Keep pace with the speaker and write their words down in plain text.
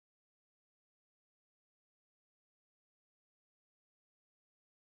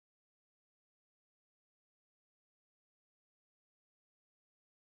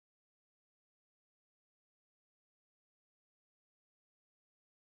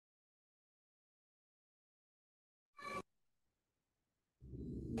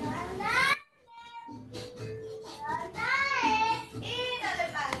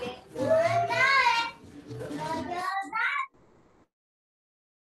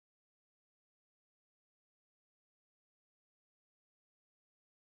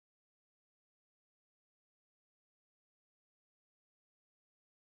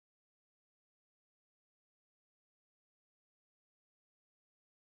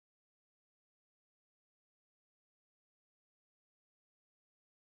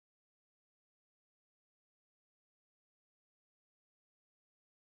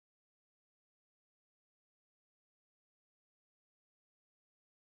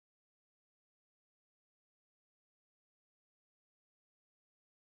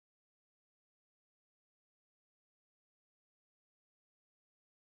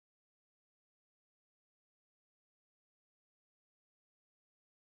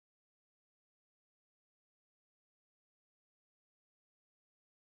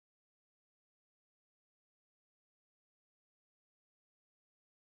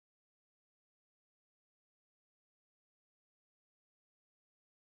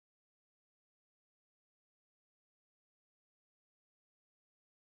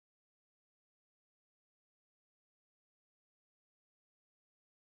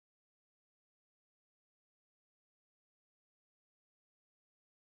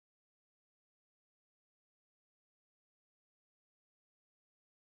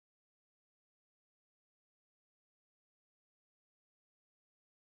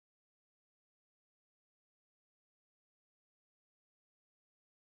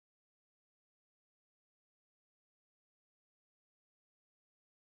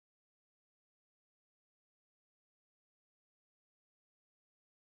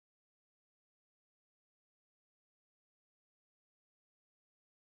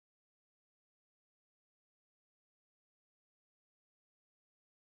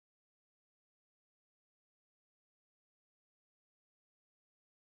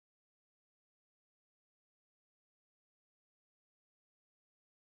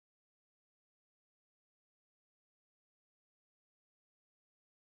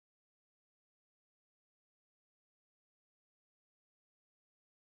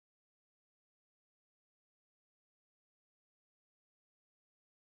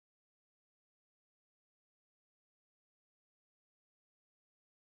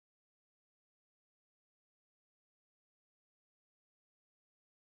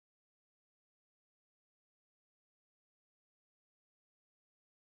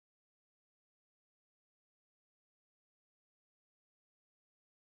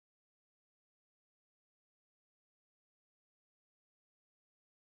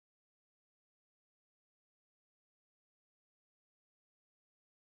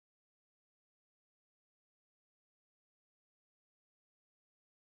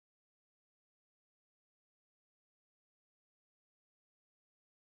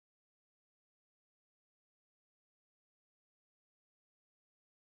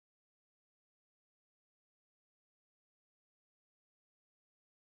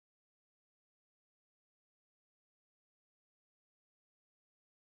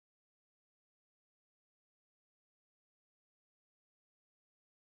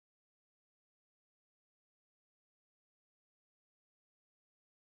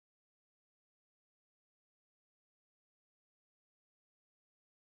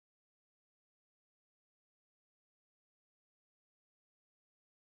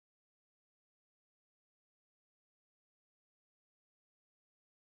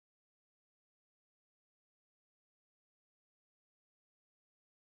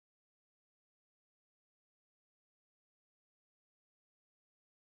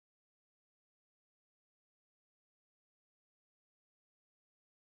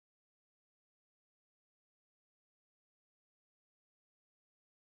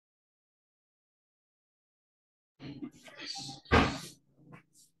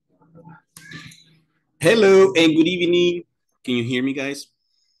Hello and good evening. Can you hear me, guys?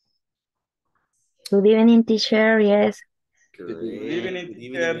 Good evening, teacher. Yes. Great. Good evening, Good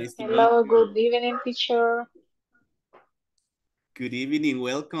evening. teacher. Nice to meet Hello, you. good evening, teacher. Good evening.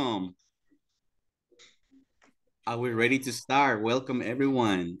 Welcome. Are we ready to start? Welcome,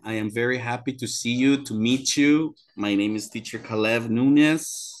 everyone. I am very happy to see you, to meet you. My name is Teacher Caleb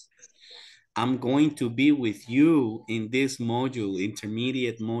Nuñez. I'm going to be with you in this module,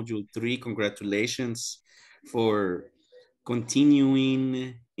 intermediate module 3. Congratulations for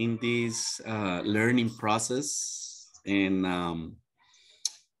continuing in this learning process and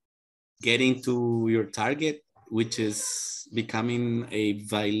getting to your target, which is becoming a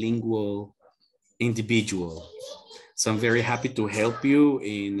bilingual individual. So I'm very happy to help you,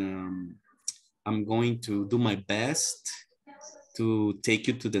 and I'm going to do my best to take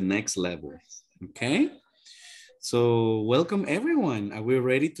you to the next level. Okay? So welcome everyone. Are we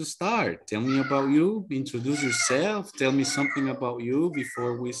ready to start? Tell me about you. Introduce yourself. Tell me something about you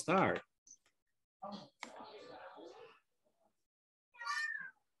before we start.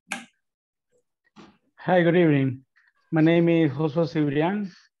 Hi, good evening. My name is Josué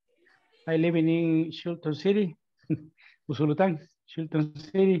Cibrián. I live in Chilton City, Usulután, Chilton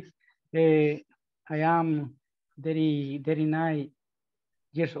City. I am 39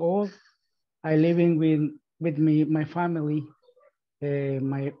 years old. I living with me, my family,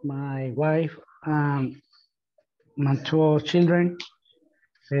 my wife, my 2 children,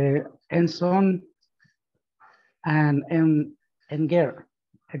 and son, and girl,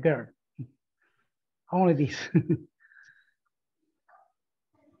 a girl. Only this.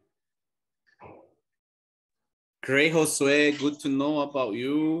 Great, Josue. Good to know about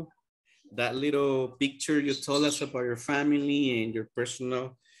you. That little picture you told us about your family and your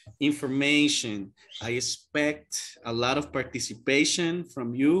personal information. I expect a lot of participation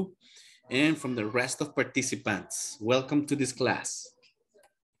from you and from the rest of participants. Welcome to this class.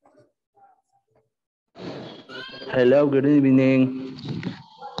 Hello, good evening.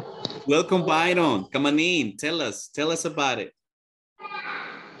 Welcome, Byron. Come on in. Tell us about it.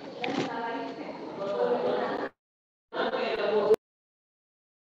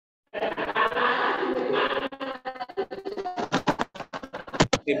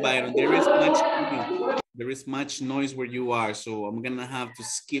 Okay, Byron, there is much noise where you are, so I'm gonna have to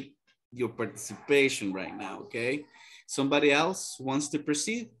skip your participation right now, okay? Somebody else wants to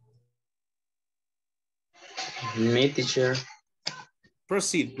proceed? Me, teacher.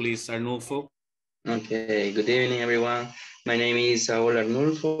 Proceed, please, Arnulfo. Okay, good evening, everyone. My name is Saul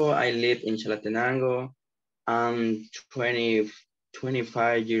Arnulfo. I live in Chalatenango. I'm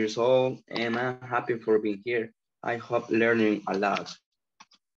 25 years old, and I'm happy for being here. I hope learning a lot.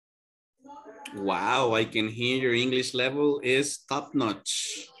 Wow, I can hear your English level is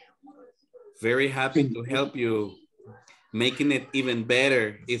top-notch. Very happy to help you, making it even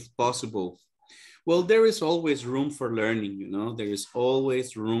better if possible. Well, there is always room for learning, you know, there is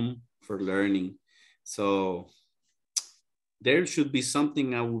always room for learning. So there should be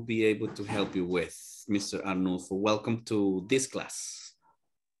something I will be able to help you with, Mr. Arnulfo. Welcome to this class.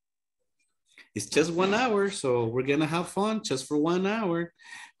 It's just 1 hour, so we're gonna have fun just for 1 hour.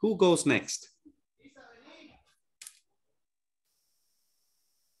 Who goes next?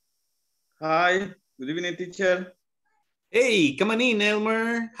 Hi, good evening, teacher. Hey, come on in,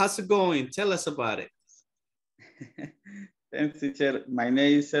 Elmer. How's it going? Tell us about it. Thanks, teacher. My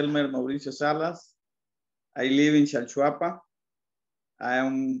name is Elmer Mauricio Salas. I live in Chalchuapa. I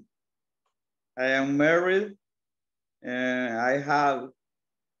am married, and I have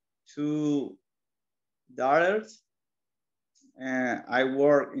 2 daughters. And I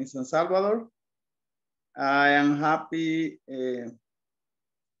work in San Salvador. I am happy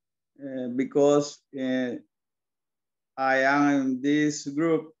because I am in this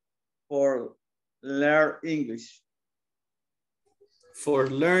group for learn English. For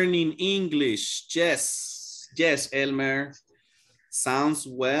learning English, yes, Elmer. Sounds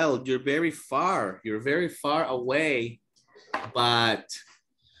well. You're very far away, but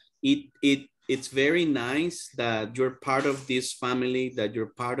it's very nice that you're part of this family, that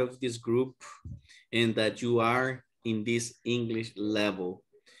you're part of this group, and that you are in this English level.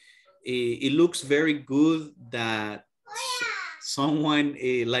 It looks very good that someone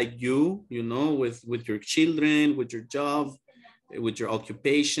like you know, with your children, with your job, with your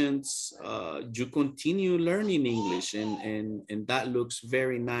occupations, you continue learning English, and that looks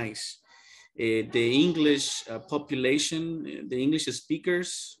very nice. The English population, the English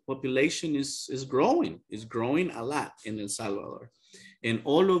speakers population is growing a lot in El Salvador. And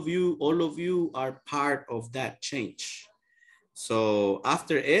all of you are part of that change. So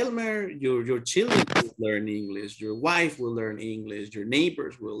after Elmer, your children will learn English, your wife will learn English, your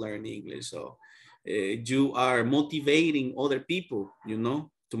neighbors will learn English. So you are motivating other people, you know,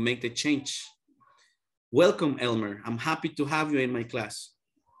 to make the change. Welcome, Elmer. I'm happy to have you in my class.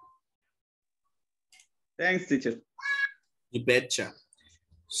 Thanks, teacher. You betcha.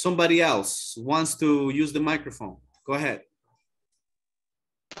 Somebody else wants to use the microphone. Go ahead.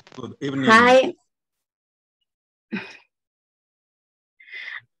 Good evening. Hi.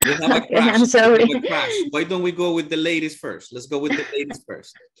 We have a Okay, crash. I'm sorry. We have a crash. Why don't we go with the ladies first? Let's go with the ladies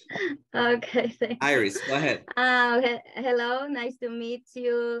first. Okay, thanks. Iris, go ahead. Hello, nice to meet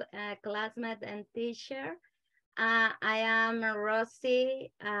you, classmate and teacher. I am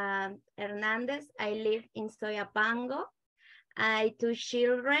Rosie Hernandez. I live in Soyapango. I have 2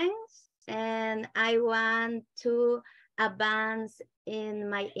 children, and I want to advance in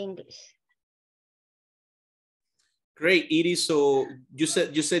my English. Great, Edie. So you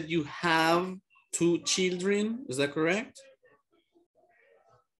said you have 2 children. Is that correct?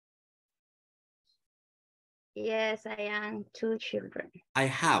 Yes, I am 2 children. I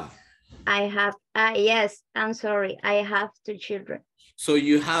have. Yes, I'm sorry. I have 2 children. So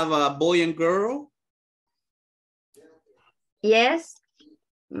you have a boy and girl? Yes,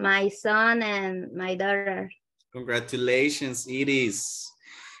 my son and my daughter. Congratulations, Edie.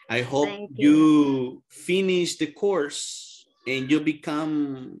 I hope Thank you finish the course and you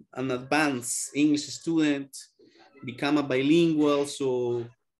become an advanced English student, become a bilingual, so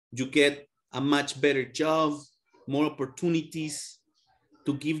you get a much better job, more opportunities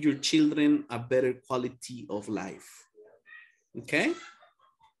to give your children a better quality of life. Okay?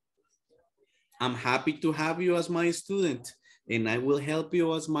 I'm happy to have you as my student and I will help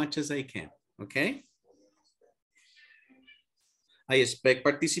you as much as I can. Okay? I expect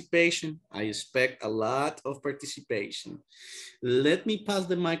participation. I expect a lot of participation. Let me pass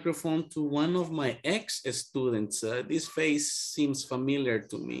the microphone to one of my ex-students. This face seems familiar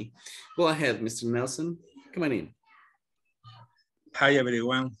to me. Go ahead, Mr. Nelson. Come on in. Hi,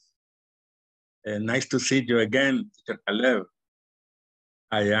 everyone. Nice to see you again, Teacher Caleb.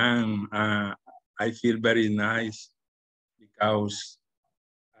 I feel very nice because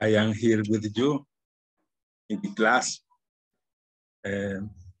I am here with you in the class. I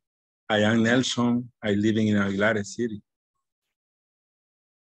am Nelson. I living in Aguilar City.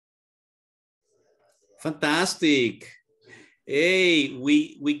 Fantastic. Hey,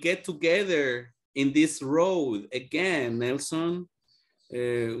 we get together in this road again, Nelson.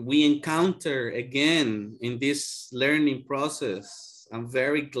 We encounter again in this learning process. I'm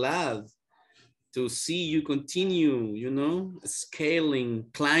very glad to see you continue, you know, scaling,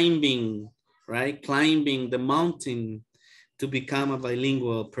 climbing, right? Climbing the mountain to become a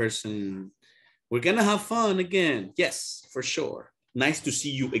bilingual person. We're gonna have fun again. Yes, for sure. Nice to see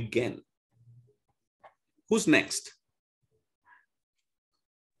you again. Who's next?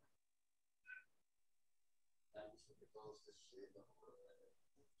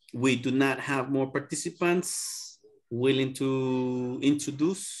 We do not have more participants willing to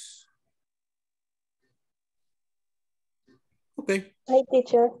introduce. Okay. Hi,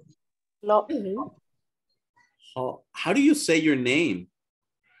 teacher. No, How do you say your name?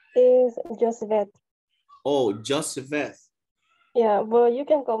 is Joseph. Oh, Josepheth. Yeah, but you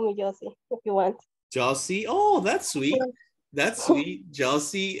can call me Josie if you want. Josie. Oh, that's sweet. That's sweet.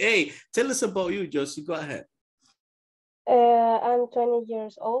 Josie. Hey, tell us about you, Josie. Go ahead. I'm 20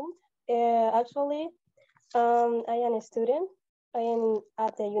 years old. Actually, I am a student. I am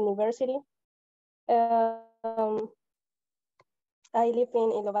at the university. I live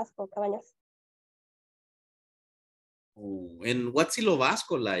in Ilo Vasco, Cabañas. Oh, and what's Ilo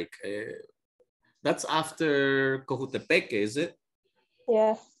Vasco like? That's after Cojutepeque, is it?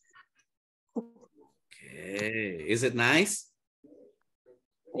 Yeah. Okay. Is it nice?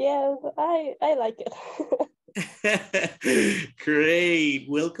 Yes, I like it. Great.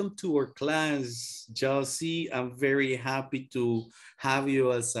 Welcome to our class, Josie. I'm very happy to have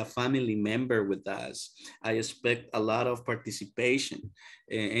you as a family member with us. I expect a lot of participation.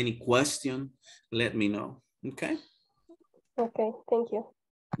 Any question, let me know. Okay. Okay, thank you.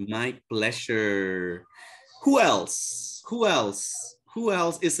 My pleasure. Who else? Who else? Who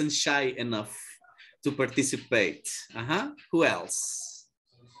else isn't shy enough to participate? Who else?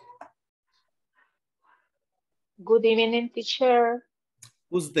 Good evening, teacher.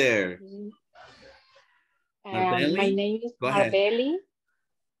 Who's there? My name is Go ahead. Marbeli.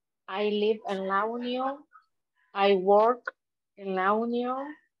 I live in La Union. I work in La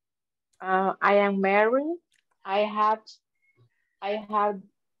Union. I am married. I have I have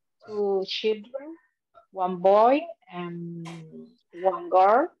 2 children, 1 boy and 1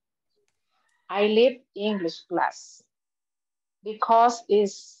 girl. I live English class because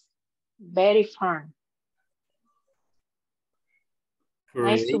it's very fun.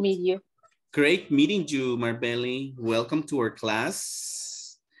 Nice to Great. meet you. Great meeting you, Marbelli. Welcome to our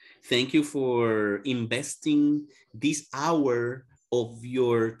class. Thank you for investing this hour of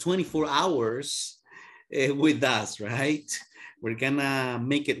your 24 hours with us, right? We're gonna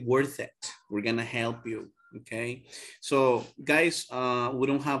make it worth it. We're gonna help you, okay? So guys, we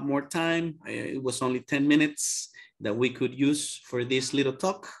don't have more time. It was only 10 minutes that we could use for this little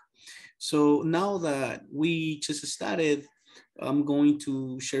talk. So now that we just started, I'm going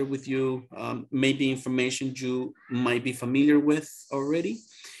to share with you maybe information you might be familiar with already.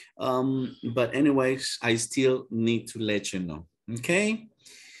 But anyways, I still need to let you know, okay?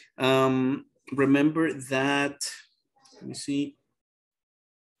 Remember that, let me see.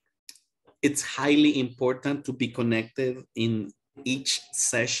 It's highly important to be connected in each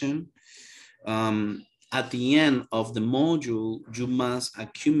session. At the end of the module, you must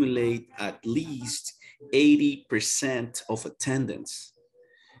accumulate at least 80% of attendance.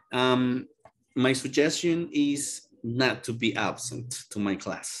 My suggestion is not to be absent to my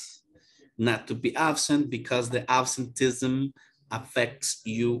class. Not to be absent because the absenteeism affects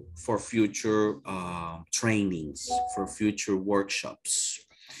you for future trainings, for future workshops.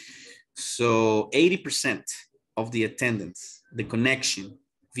 So 80% of the attendance, the connection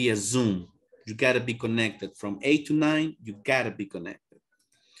via Zoom, you gotta be connected from 8 to 9, you gotta be connected,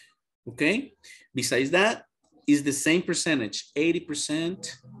 okay? Besides that, is the same percentage,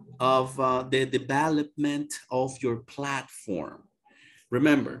 80% of the development of your platform.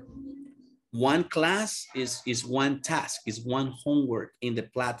 Remember, one class is one task, is one homework in the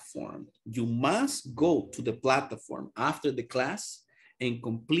platform. You must go to the platform after the class and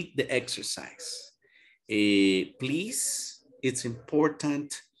complete the exercise. Please, it's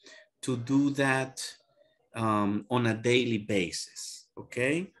important to do that on a daily basis,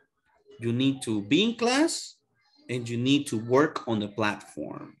 okay? You need to be in class and you need to work on the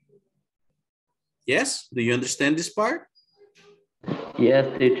platform. Yes, do you understand this part? Yes,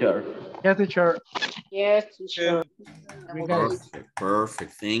 teacher. Yes, teacher. Yes, teacher. We got it. Perfect,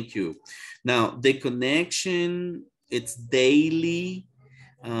 perfect, thank you. Now, the connection, it's daily.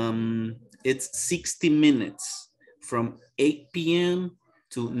 It's 60 minutes from 8 p.m.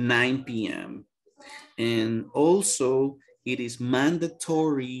 to 9 p.m. And also, it is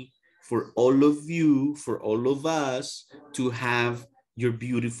mandatory for all of you, for all of us, to have your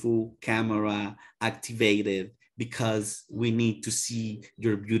beautiful camera activated because we need to see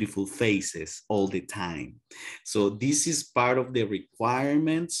your beautiful faces all the time. So this is part of the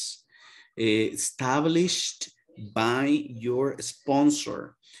requirements established by your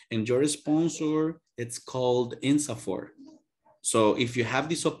sponsor. And your sponsor, it's called ISSSS. So if you have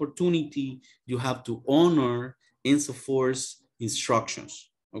this opportunity, you have to honor ISSSS instructions,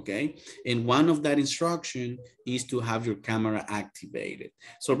 okay? And one of that instruction is to have your camera activated.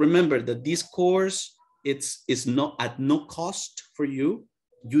 So remember that this course, it's not at no cost for you.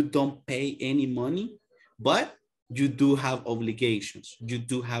 You don't pay any money, but you do have obligations. You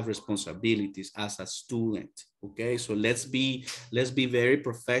do have responsibilities as a student, okay? So let's be very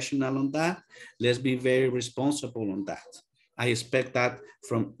professional on that. Let's be very responsible on that. I expect that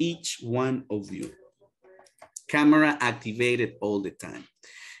from each one of you. Camera activated all the time.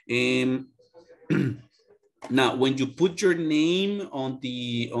 Now, when you put your name on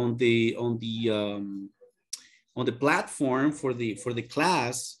the platform for the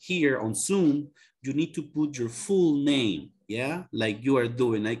class here on Zoom, you need to put your full name, yeah, like you are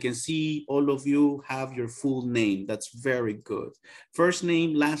doing. I can see all of you have your full name. That's very good. First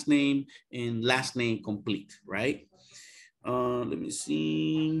name, and last name complete, right? Let me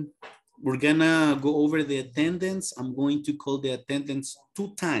see. We're gonna go over the attendance. I'm going to call the attendance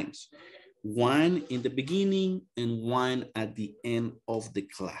 2 times. One in the beginning and one at the end of the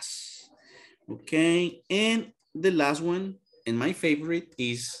class. Okay, and the last one, and my favorite,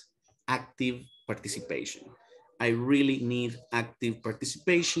 is active participation. I really need active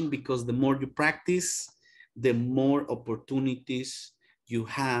participation because the more you practice, the more opportunities you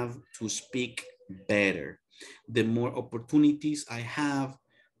have to speak better. The more opportunities I have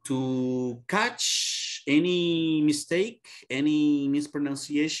to catch any mistake, any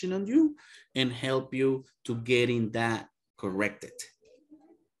mispronunciation on you, and help you to getting that corrected.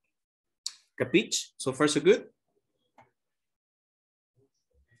 Capiche? So far, so good?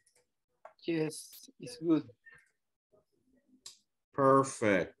 Yes, it's good.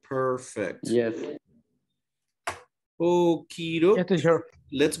 Perfect, perfect. Yes. Okie Yes, doke. teacher.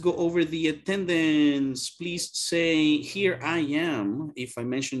 Let's go over the attendance. Please say, here I am, if I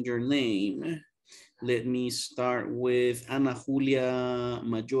mentioned your name. Let me start with Ana Julia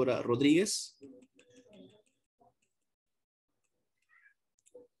Mayora Rodriguez.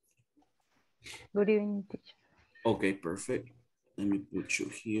 Good evening, teacher. Okay, perfect. Let me put you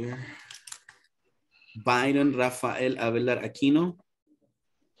here. Byron Rafael Avelar Aquino.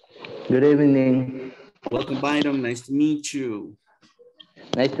 Good evening. Welcome, Byron. Nice to meet you.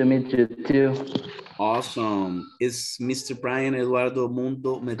 Nice to meet you too. Awesome. Is Mr. Brian Eduardo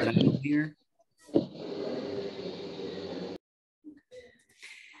Mundo Medrano here?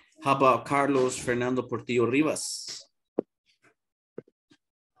 How about Carlos Fernando Portillo Rivas?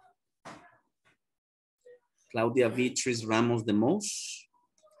 Claudia Beatriz Ramos de Mos?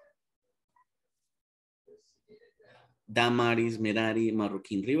 Damaris Merari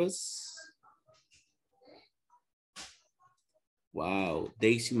Marroquín Rivas? Wow.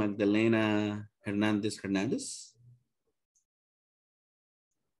 Daisy Magdalena Hernandez.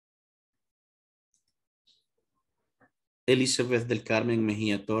 Elizabeth del Carmen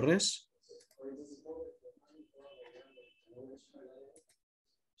Mejía Torres.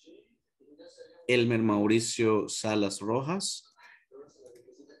 Elmer Mauricio Salas Rojas.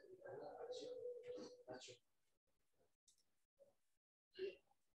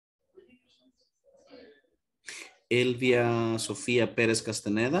 Elvia Sofía Pérez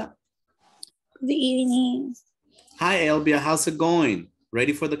Castaneda. Good evening. Hi, Elvia. How's it going?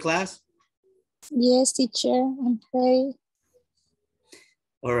 Ready for the class? Yes, teacher. I'm ready.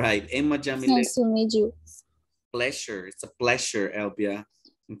 All right. Emma Jamilet. Nice to meet you. Pleasure. It's a pleasure, Elvia.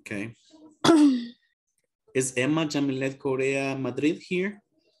 Okay. Is Emma Jamilet Correa Madrid here?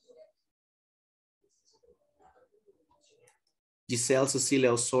 Giselle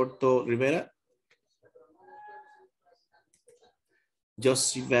Cecilia Osorto Rivera?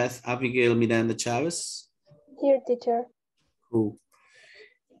 Joseph Abigail Miranda Chavez? Here, teacher. Cool.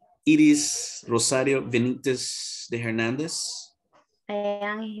 Iris Rosario Benitez de Hernandez? I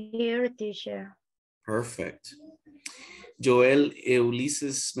am here, teacher. Perfect. Joel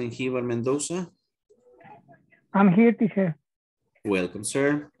Ulises Mengíbar Mendoza? I'm here, teacher. Welcome,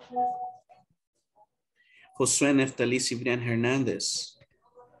 sir. Josué Neftali Cibrián Hernandez?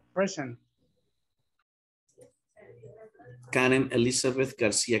 Present. Karen Elizabeth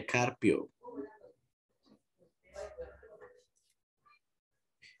García Carpio?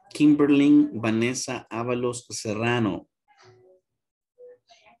 Kimberly Vanessa Ábalos Serrano?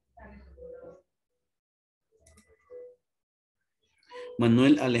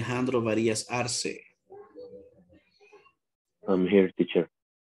 Manuel Alejandro Varías Arce? I'm here, teacher.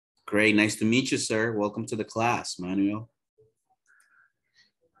 Great, nice to meet you, sir. Welcome to the class, Manuel.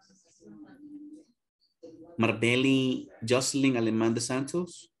 Marbeli Jocelyn Alemán de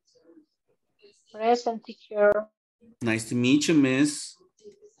Santos? Present, teacher. Nice to meet you, miss.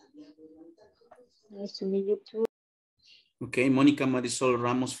 Nice to meet you too. Okay, Mónica Marisol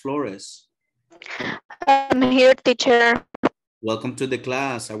Ramos Flores? I'm here, teacher. Welcome to the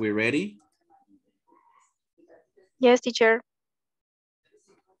class. Are we ready? Yes, teacher.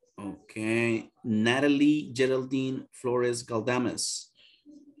 Okay, Natalie Geraldine Flores Galdames?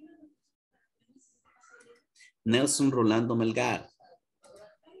 Nelson Rolando Melgar?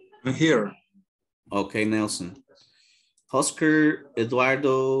 I'm here. Okay, Nelson. Oscar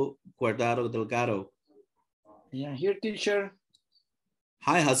Eduardo Guardado Delgado? Yeah, here, teacher.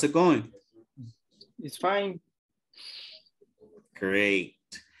 Hi, how's it going? It's fine. Great.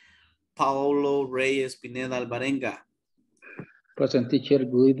 Paulo Reyes Pineda Alvarenga? Present, teacher.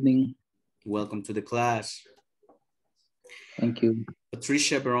 Good evening. Welcome to the class. Thank you.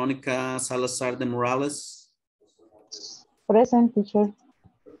 Patricia Veronica Salazar de Morales? Present, teacher.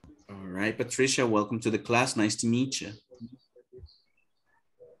 All right, Patricia, welcome to the class. Nice to meet you.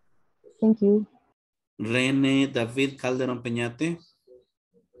 Thank you. Rene David Calderon Peñate?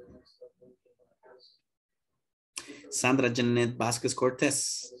 Sandra Janet Vasquez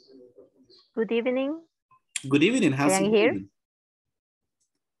Cortez? Good evening. Good evening. How's I am it here. going?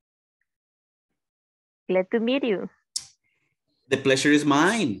 Glad to meet you. The pleasure is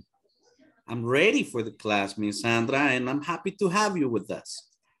mine. I'm ready for the class, Miss Sandra, and I'm happy to have you with us.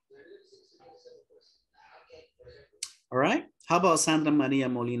 All right. How about Sandra Maria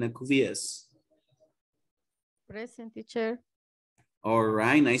Molina Cuvillas? Present, teacher. All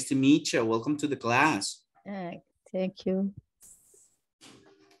right. Nice to meet you. Welcome to the class. Thank you.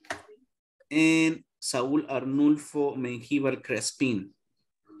 And Saúl Arnulfo Mengíbar Crespin?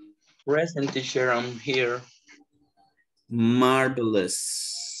 Present, teacher. I'm here.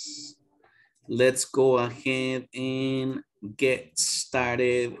 Marvelous. let's go ahead and get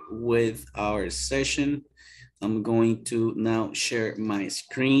started with our session. I'm going to now share my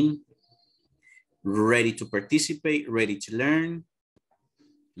screen. Ready to participate, ready to learn.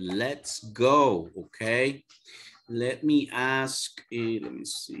 Let's go, okay? Let me ask, let me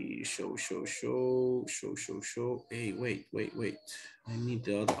see, show. Hey, wait. I need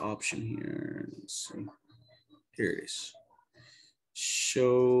the other option here. Let's see. Here it is.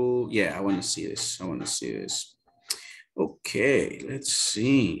 Show, yeah, I want to see this. Okay, let's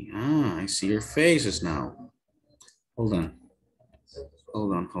see. I see your faces now. Hold on.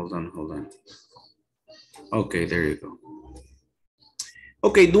 Okay, there you go.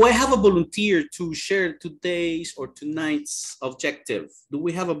 Okay, do I have a volunteer to share today's or tonight's objective? Do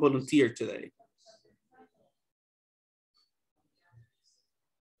we have a volunteer today?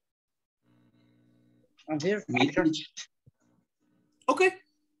 I'm here. Okay,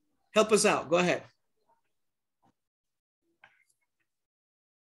 help us out. Go ahead.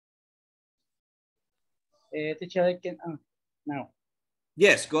 Teacher, I can now.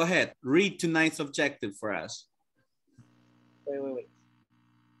 Yes, go ahead. Read tonight's objective for us. Wait.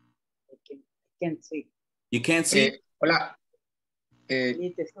 I can't see. You can't see? Hola.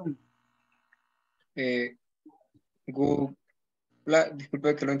 Hola,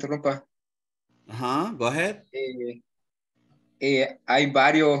 disculpe que lo interrumpa. Go ahead. Hay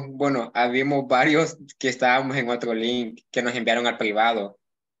varios, bueno, habíamos varios que estábamos en otro link que nos enviaron al privado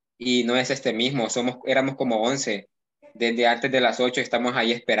y no es este mismo, éramos como 11. Desde antes de las 8 estamos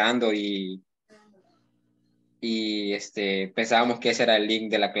ahí esperando y pensábamos que ese era el link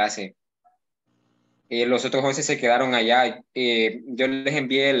de la clase. Los otros 11 se quedaron allá. Yo les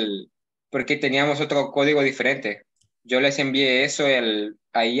envié porque teníamos otro código diferente. Yo les envié eso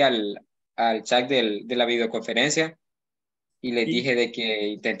ahí al chat de la videoconferencia y les dije de que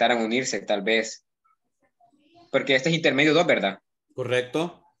intentaran unirse tal vez. Porque este es intermedio 2, ¿verdad?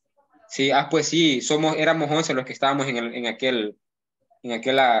 Correcto. Sí, pues sí, éramos 11 los que estábamos en aquella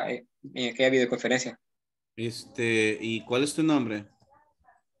videoconferencia. ¿Y cuál es tu nombre?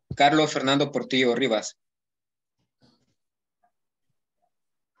 Carlos Fernando Portillo Rivas.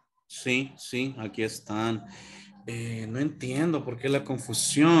 Sí, aquí están. No entiendo por qué la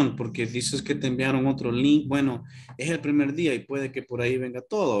confusión, porque dices que te enviaron otro link. Bueno, es el primer día y puede que por ahí venga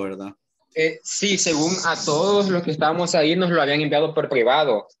todo, ¿verdad? Sí, según a todos los que estábamos ahí nos lo habían enviado por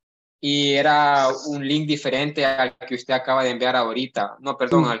privado y era un link diferente al que usted acaba de enviar ahorita. No,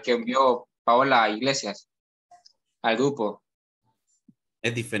 perdón, al que envió Paola Iglesias al grupo.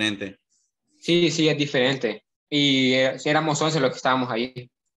 Es diferente. Sí, es diferente. Y éramos 11 los que estábamos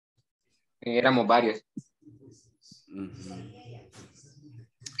ahí. Éramos varios.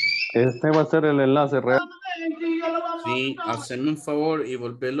 Este va a ser el enlace real. Sí, hazme un favor y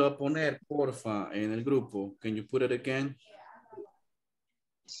volverlo a poner, porfa, en el grupo. Can you put it again?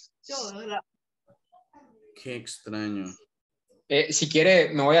 Qué extraño. Si quiere,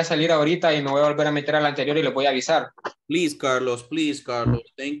 me voy a salir ahorita y me voy a volver a meter al anterior y le voy a avisar. Please, Carlos.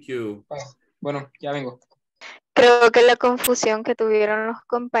 Thank you. Bueno, ya vengo. Creo que la confusión que tuvieron los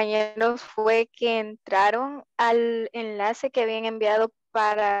compañeros fue que entraron al enlace que habían enviado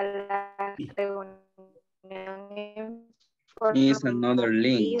para la reunión Is another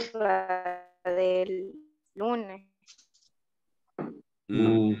link. del lunes. Me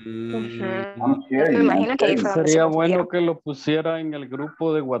imagino que ahí fue donde sería se bueno que lo pusiera en el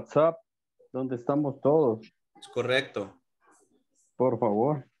grupo de WhatsApp donde estamos todos. Es correcto. Por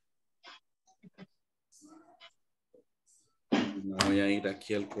favor. Voy a ir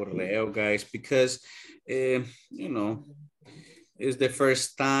aquí al correo, guys, because, you know, it's the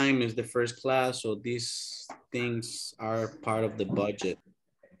first time, it's the first class, so these things are part of the budget.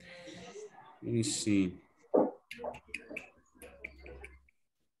 Let me see.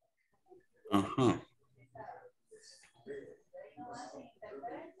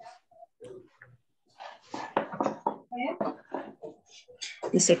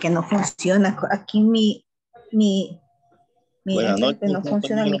 Dice que no funciona. Aquí mi no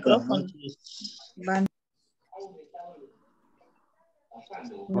funciona el micrófono.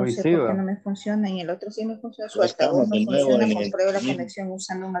 No sé por qué no me funciona. En el otro sí me funciona. Su altavoz no funciona. Compruebe la conexión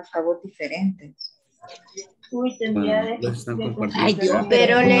usando un altavoz diferente. Uy, tendría Ay, Dios,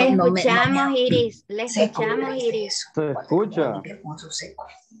 pero le escuchamos, Iris. Le escuchamos, Iris. ¿Se escucha?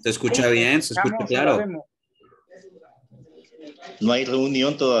 Se escucha bien, se escucha claro. No hay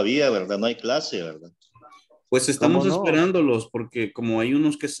reunión todavía, ¿verdad? No hay clase, ¿verdad? Pues estamos esperándolos porque como hay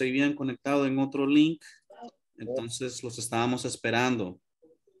unos que se habían conectado en otro link, entonces los estábamos esperando.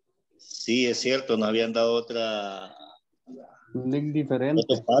 Sí, es cierto, nos habían dado otra Un link diferente.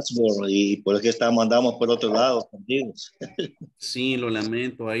 Otro password y por eso que andamos por otro lado contigo. Sí, lo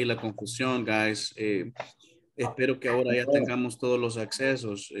lamento ahí la confusión, guys. Espero que ahora ya tengamos todos los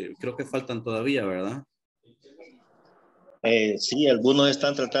accesos. Creo que faltan todavía, ¿verdad? Sí, algunos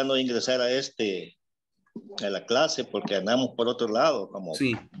están tratando de ingresar a la clase porque andamos por otro lado, como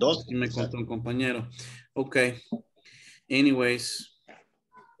sí, dos. Me contó un compañero. Okay. Anyways,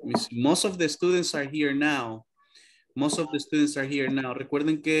 most of the students are here now.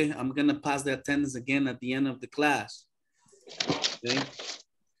 Recuerden que I'm going to pass the attendance again at the end of the class. Okay.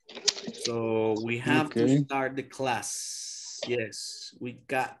 So we have to start the class. Yes, we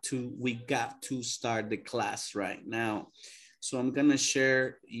got to start the class right now. So I'm going to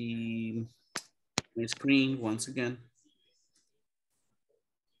share my screen once again.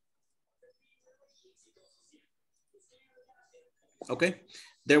 Okay,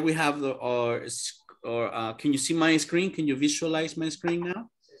 there we have can you see my screen? Can you visualize my screen now?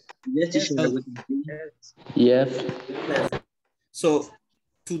 Yes. Yes. So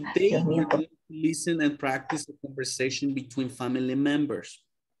today we're going to listen and practice a conversation between family members.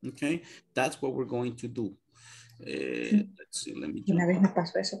 Okay, that's what we're going to do. Let's see, let me Una vez me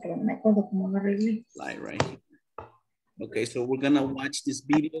pasó eso, pero no me acuerdo cómo lo arreglé. Right here. Okay, so we're gonna watch this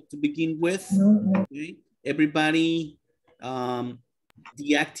video to begin with. Okay, everybody,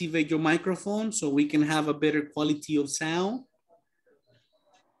 deactivate your microphone so we can have a better quality of sound.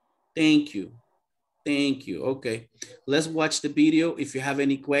 Thank you. Okay, let's watch the video. If you have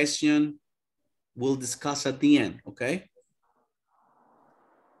any question, we'll discuss at the end, okay?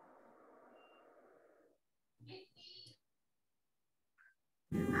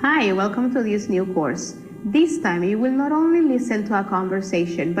 Hi, welcome to this new course. This time you will not only listen to a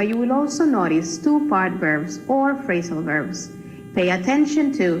conversation, but you will also notice two-part verbs or phrasal verbs. Pay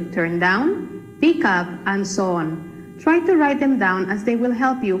attention to turn down, pick up, and so on. Try to write them down as they will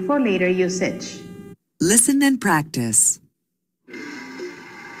help you for later usage. Listen and practice.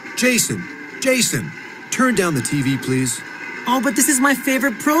 Jason, turn down the TV, please. Oh, but this is my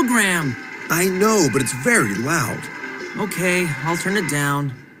favorite program. I know, but it's very loud. Okay, I'll turn it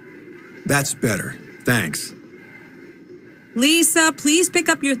down. That's better. Thanks. Lisa, please pick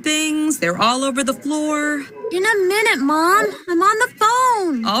up your things. They're all over the floor. In a minute, Mom. I'm on the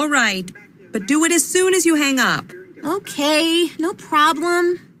phone. All right, but do it as soon as you hang up. Okay, no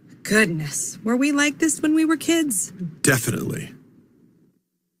problem. Goodness, were we like this when we were kids? Definitely.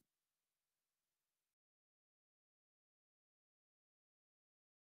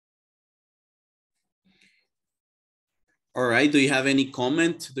 All right, do you have any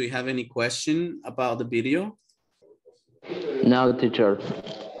comment? Do you have any question about the video? No, teacher.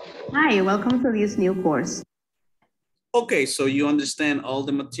 Hi, welcome to this new course. Okay, so you understand all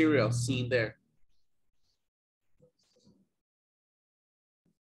the material seen there.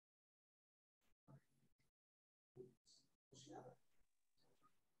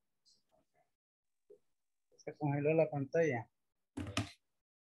 Se congeló la pantalla.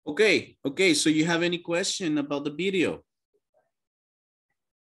 Okay, so you have any question about the video?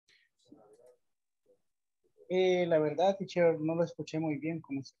 La verdad, teacher, no lo escuché muy bien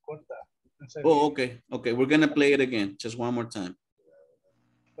como se corta. No sé Okay, we're gonna play it again, just one more time.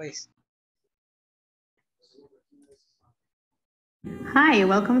 Please. Hi,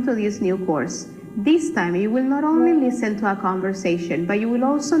 welcome to this new course. This time you will not only listen to a conversation, but you will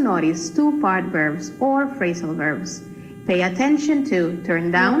also notice two-part verbs or phrasal verbs. Pay attention to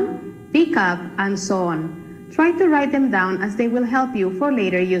turn down, pick up, and so on. Try to write them down as they will help you for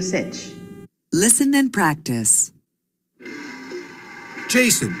later usage. Listen and practice.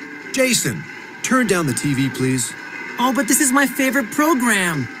 Jason, turn down the TV, please. Oh, but this is my favorite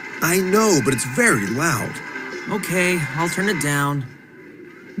program. I know, but it's very loud. Okay, I'll turn it down.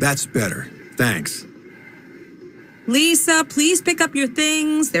 That's better. Thanks. Lisa, please pick up your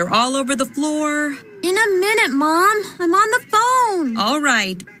things. They're all over the floor. In a minute, Mom. I'm on the phone. All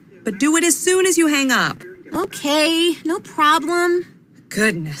right, but do it as soon as you hang up. Okay, no problem.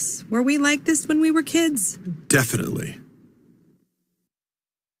 Goodness, were we like this when we were kids? Definitely.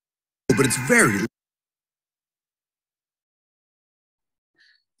 But it's very...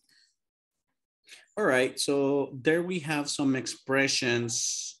 All right, so there we have some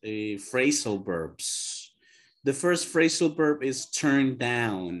expressions, phrasal verbs. The first phrasal verb is turn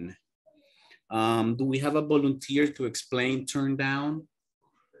down. Do we have a volunteer to explain turn down?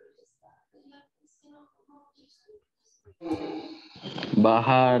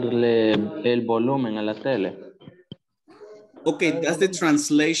 Bajarle el volumen a la tele. Okay, that's the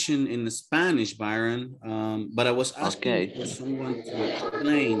translation in Spanish, Byron. But I was asking for someone to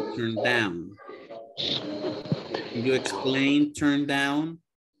explain turn down. Can you explain turn down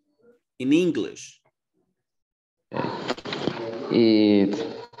in English? It's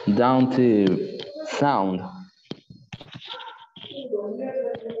down to sound.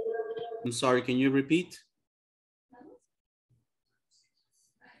 I'm sorry, can you repeat?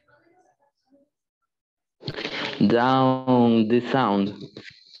 Down the sound.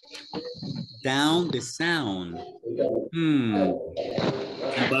 Down the sound.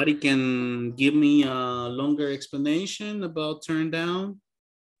 Somebody can give me a longer explanation about turn down?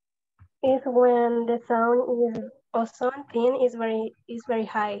 It's when the sound is of something is very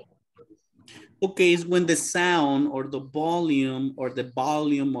high. Okay, it's when the sound or the volume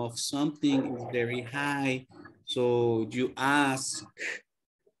of something is very high. So you ask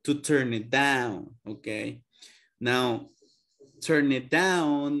to turn it down, okay? Now, turn it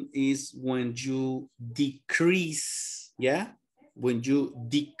down is when you decrease, yeah? When you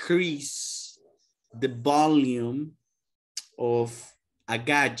decrease the volume of a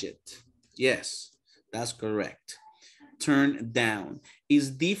gadget. Yes, that's correct. Turn down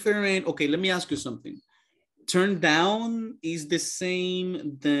is different. Okay, let me ask you something. Turn down is the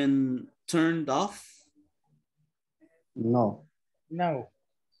same than turned off? No. No.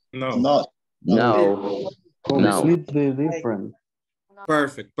 No. No. Completely different.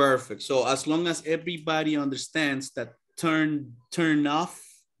 Perfect, perfect. So as long as everybody understands that turn off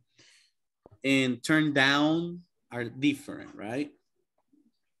and turn down are different, right?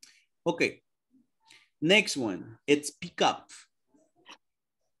 Okay. Next one, it's pick up.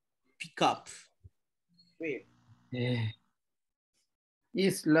 Pick up. Wait.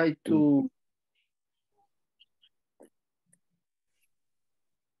 It's like to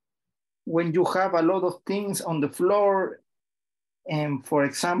when you have a lot of things on the floor, and for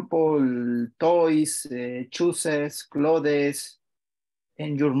example, toys, shoes, clothes,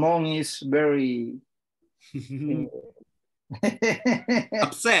 and your mom is very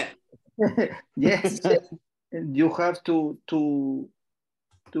upset. Yes, and you have to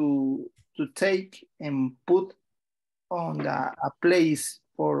take and put on a place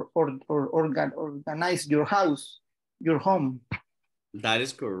for organize your house, your home. That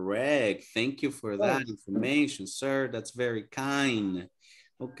is correct. Thank you for that information, sir. That's very kind.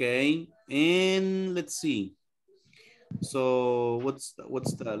 Okay, and let's see. So what's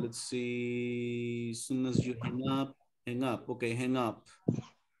that? Let's see. As soon as you hang up. Okay, hang up.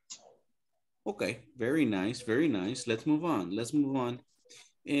 Okay, very nice, very nice. Let's move on. Let's move on.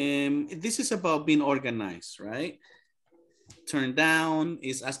 This is about being organized, right? Turn down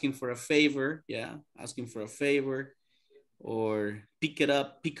is asking for a favor. Yeah, asking for a favor. Or pick it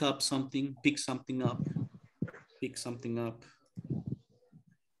up, pick up something, pick something up, pick something up.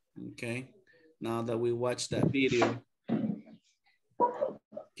 Okay, now that we watched that video,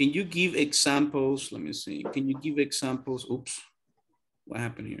 can you give examples? Let me see. Can you give examples? Oops, what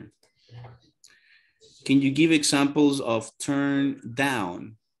happened here? Can you give examples of turn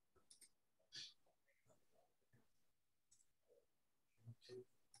down?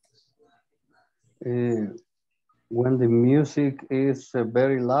 When the music is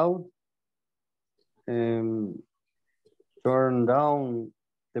very loud, turn down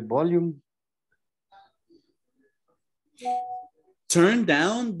the volume. Turn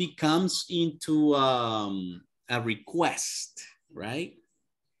down becomes into a request, right?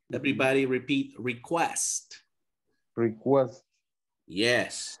 Everybody repeat request. Request.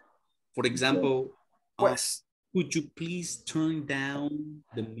 Yes. For example, could you please turn down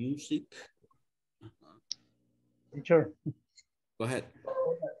the music? Sure. Go ahead.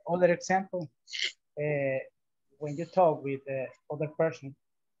 Other example, when you talk with the other person,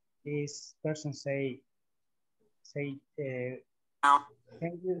 this person say, can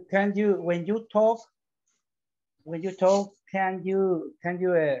you when you talk, can you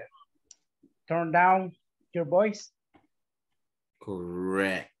turn down your voice?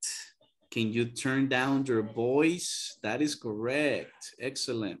 Correct. Can you turn down your voice? That is correct.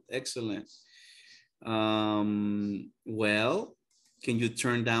 Excellent, excellent. Well, can you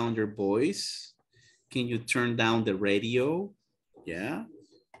turn down your voice? Can you turn down the radio? Yeah,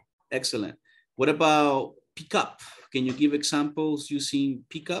 excellent. What about pick up? Can you give examples using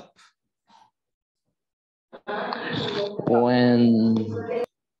pick up? When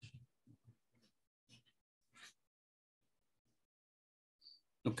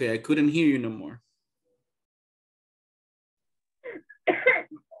okay, I couldn't hear you no more.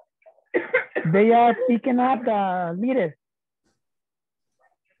 They are picking up the leader.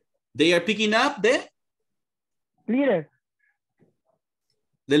 They are picking up the leader.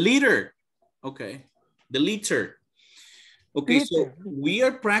 The leader. Okay. The leader. Okay, so we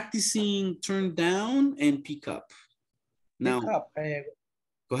are practicing turn down and pick up. Now, Pick up.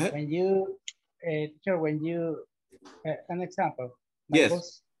 go ahead. When you, teacher, when you, an example.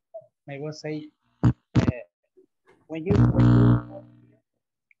 Yes. My boss say, when you.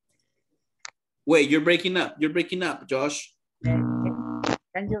 Wait, you're breaking up. You're breaking up, Josh. Can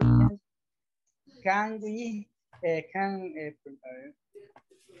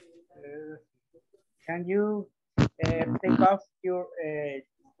you take off your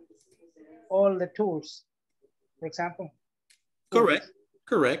all the tools, for example? Correct,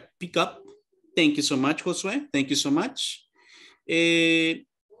 correct. Pick up. Thank you so much, Josue. Thank you so much.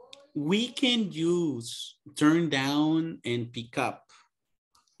 We can use turn down and pick up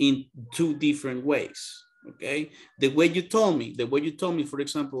in two different ways. Okay, the way you told me, for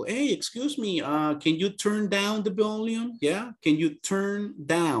example, hey, excuse me, can you turn down the volume? Yeah, can you turn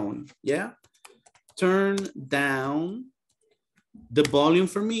down? Yeah, turn down the volume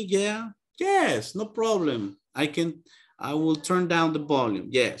for me? Yeah, yes, no problem. I will turn down the volume,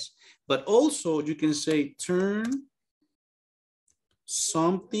 yes. But also you can say turn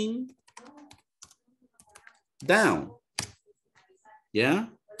something down. Yeah,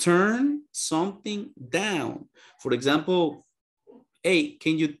 turn something down. For example, hey,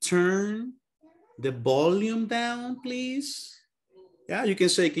 can you turn the volume down, please? Yeah, you can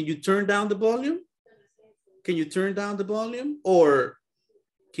say, can you turn down the volume? Can you turn down the volume? Or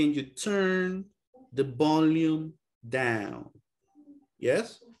can you turn the volume down?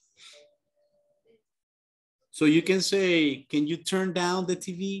 Yes? So you can say, can you turn down the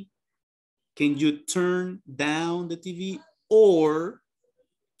TV? Can you turn down the TV? Or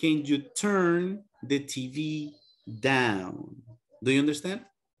can you turn the TV down? Do you understand?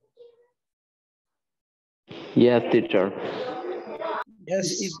 Yes, teacher.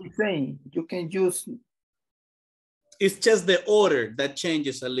 Yes, it's the same. You can use. It's just the order that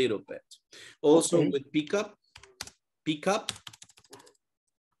changes a little bit. Also Okay. with pick up.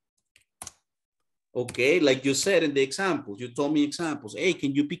 Okay, like you said in the examples, you told me examples. Hey,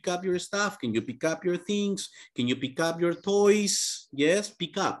 can you pick up your stuff? Can you pick up your things? Can you pick up your toys? Yes,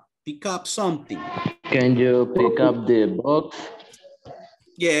 pick up something. Can you pick up the box?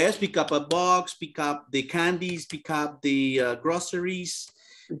 Yes, pick up a box, pick up the candies, pick up the groceries.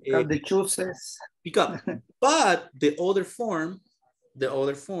 Pick up the juices. Pick up. But the other form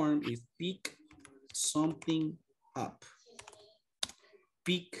is pick something up.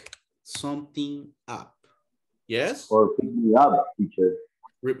 Pick something up. Yes? Or pick me up, teacher.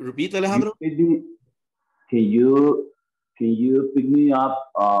 Repeat, Alejandro. Can you pick me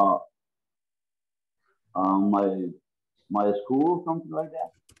up my school, something like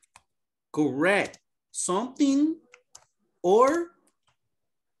that? Correct. Something or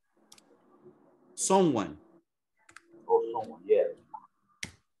someone. Or someone, yes.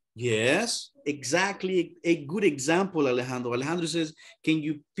 Yes, exactly. A good example, Alejandro. Alejandro says, can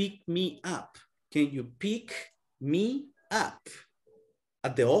you pick me up? Can you pick me up?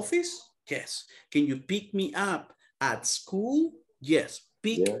 At the office? Yes. Can you pick me up at school? Yes.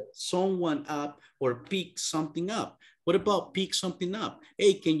 Pick someone up or pick something up. What about pick something up?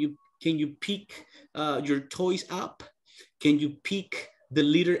 Hey, can you pick your toys up? Can you pick the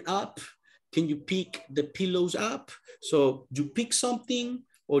litter up? Can you pick the pillows up? So you pick something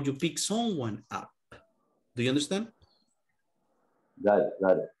or you pick someone up. Do you understand? Got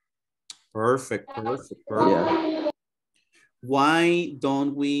it. Perfect. Yeah. Why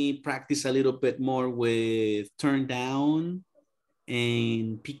don't we practice a little bit more with turn down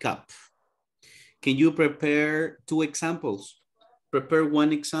and pick up? Can you prepare two examples? Prepare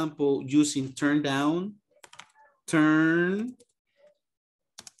one example using turn down, turn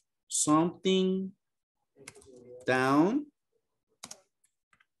something down.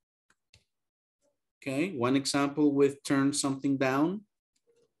 Okay, one example with turn something down.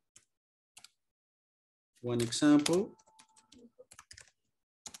 One example.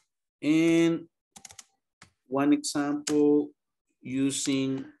 And one example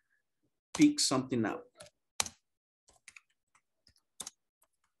using pick something up.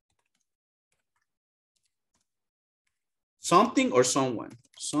 Something or someone.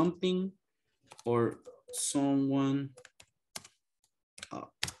 Something or someone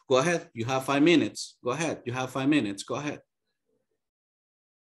up. Go ahead. You have 5 minutes. Go ahead. You have 5 minutes. Go ahead.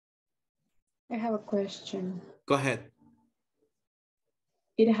 I have a question. Go ahead.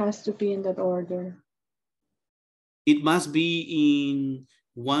 It has to be in that order. It must be in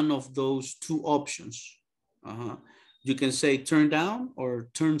one of those two options. You can say turn down or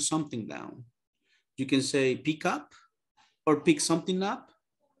turn something down. You can say pick up or pick something up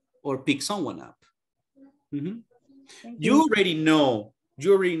or pick someone up. You already know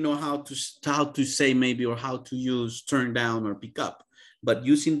how to say maybe, or how to use turn down or pick up, but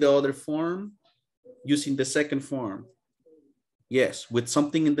using the other form, using the second form, yes, with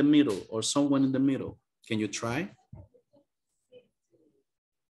something in the middle or someone in the middle. Can you try?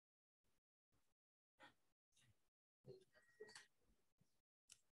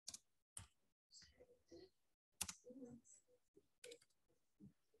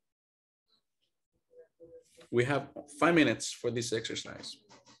 We have 5 minutes for this exercise.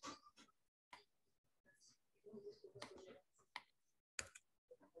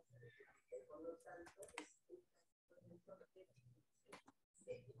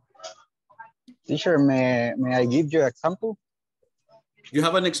 Teacher, may I give you an example? You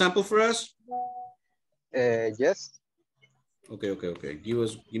have an example for us? Yes. Okay.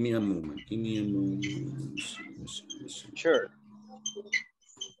 Give me a moment. Sure.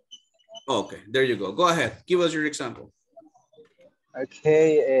 Okay, there you go. Go ahead. Give us your example.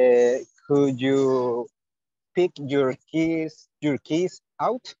 Okay. Could you pick your keys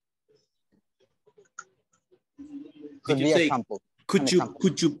out? Could be say, example. Could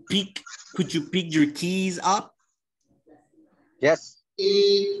you pick your keys up? Yes.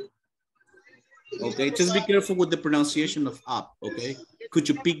 Okay, just be careful with the pronunciation of up, okay? Could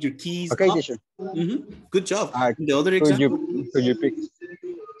you pick your keys okay, up? Teacher. Good job. The other example? Could you pick?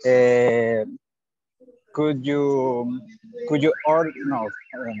 Could you order? No.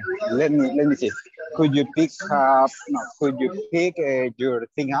 Let me see. Could you pick up? No. Could you pick your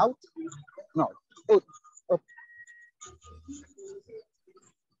thing out? No.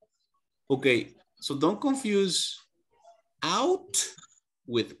 Okay, so don't confuse out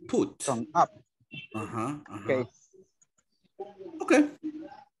with put. From up. Okay.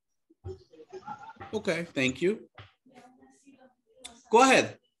 Okay, thank you. Go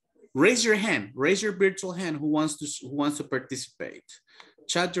ahead. Raise your hand. Raise your virtual hand who wants to participate.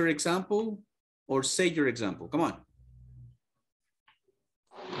 Chat your example or say your example. Come on.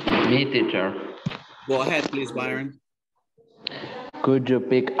 Me, teacher. Go ahead, please, Byron. Could you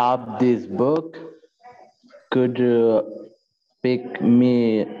pick up this book? Could you pick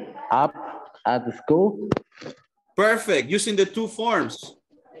me up at the school? Perfect. Using the two forms.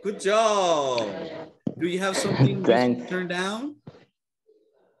 Good job. Do you have something you turn down?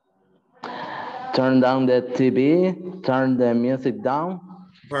 Turn down the TV. Turn the music down.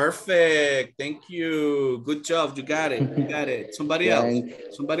 Perfect. Thank you. Good job. You got it. You got it. Somebody else.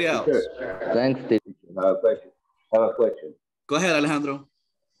 Somebody else. Thanks, teacher. I have a question. Go ahead, Alejandro.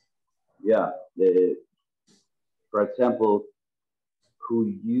 Yeah. For example,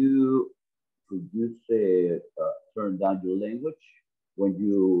 could you say turn down your language when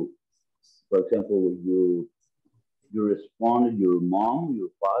you, for example, you respond to your mom, your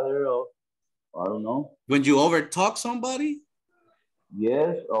father, or I don't know. When you overtalk somebody?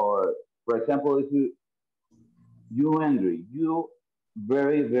 Yes, or for example, if you angry, you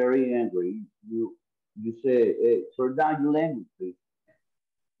very, very angry, you say, hey, turn down your language, please.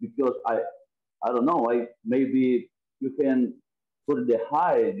 Because I don't know, maybe you can put the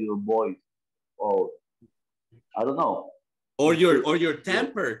high your voice, or I don't know. Or your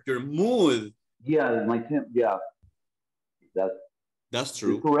temper, your mood. Yeah, my temper. Yeah, that's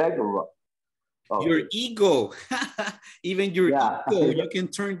true. Is correct or wrong? Okay. Your ego, even your ego, you can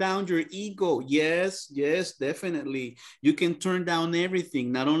turn down your ego. Yes, definitely. You can turn down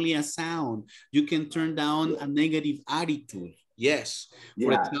everything, not only a sound. You can turn down a negative attitude. Yes.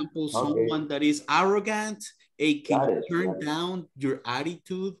 For example, someone that is arrogant, hey, can you turn down your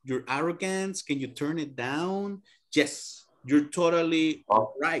attitude, your arrogance? Can you turn it down? Yes, you're totally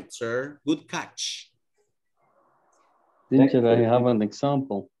right, sir. Good catch. Teacher, I have an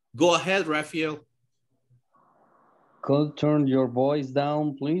example. Go ahead, Rafael. Could turn your voice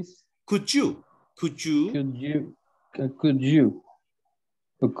down, please? Could you?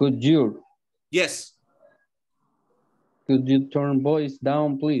 Yes. Could you turn voice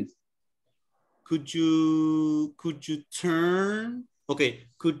down, please? Could you turn, okay,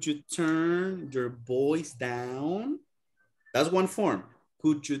 could you turn your voice down? That's one form.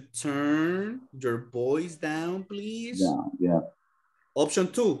 Could you turn your voice down, please? Yeah.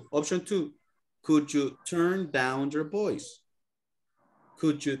 Option two. Could you turn down your voice?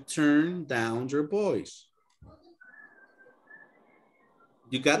 Could you turn down your voice?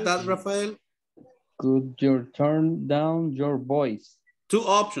 You got that, Rafael? Could you turn down your voice? Two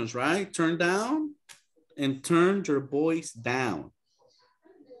options, right? Turn down and turn your voice down.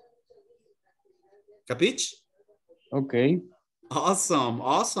 Capiche? Okay.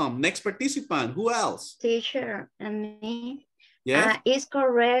 Awesome. Next participant, who else? Teacher, and me. Yes. It's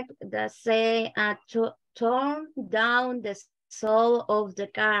correct that say turn down the soul of the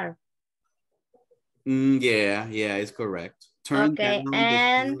car. Yeah, it's correct. Turn Okay, down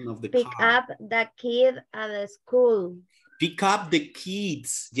and the sound of the pick car. up the kid at the school. Pick up the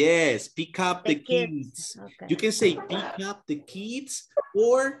kids. Yes, pick up the kids. Okay. You can say pick up the kids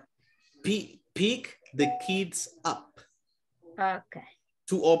or pick the kids up. Okay.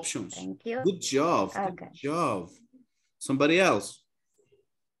 Two options. Thank you. Good job. Okay. Good job. Somebody else.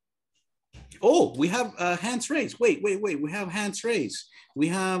 Oh, we have hands raised. Wait. We have hands raised. We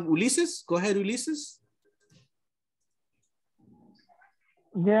have Ulises. Go ahead, Ulises.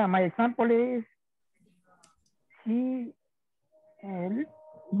 Yeah, my example is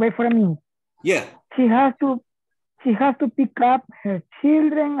wait for a minute. Yeah. She has to pick up her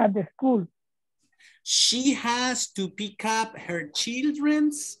children at the school. She has to pick up her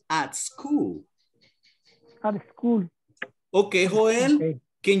children at school. At school. Okay, Joel. Okay.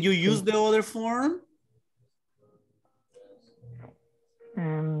 Can you use the other form?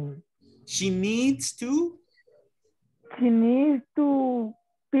 She needs to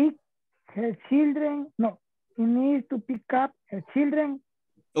pick her children. No, she needs to pick up her children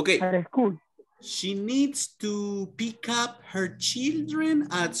at school. She needs to pick up her children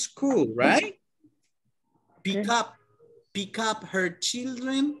at school, right? Pick up her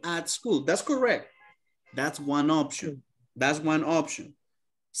children at school. That's correct. That's one option. That's one option.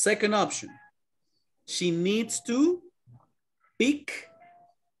 Second option, she needs to pick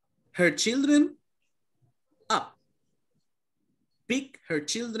her children up. Pick her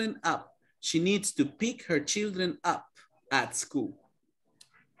children up. She needs to pick her children up at school.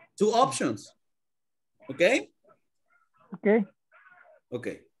 Two options. Okay?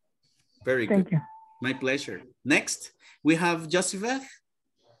 Okay. Very good. Thank you. My pleasure. Next, we have Joseph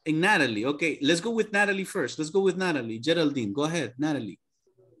and Natalie. Okay, let's go with Natalie first. Let's go with Natalie. Geraldine, go ahead, Natalie.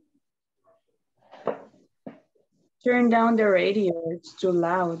 Turn down the radio, it's too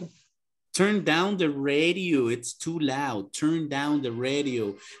loud. Turn down the radio, it's too loud. Turn down the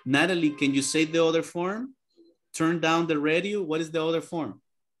radio. Natalie, can you say the other form? Turn down the radio, what is the other form?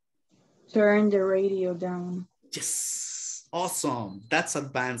 Turn the radio down. Yes, awesome. That's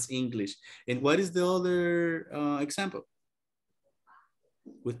advanced English. And what is the other example?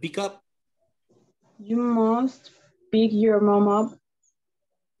 With pick up? You must pick your mom up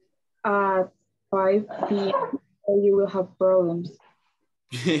at 5 p.m. or you will have problems.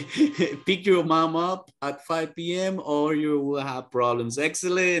 Pick your mom up at 5 p.m. or you will have problems.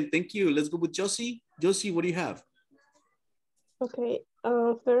 Excellent. Thank you. Let's go with Josie. Josie, what do you have? Okay.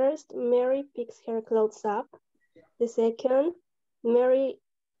 First, Mary picks her clothes up. The second,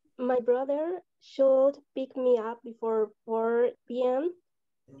 my brother should pick me up before 4 p.m.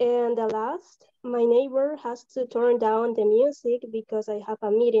 And the last, my neighbor has to turn down the music because I have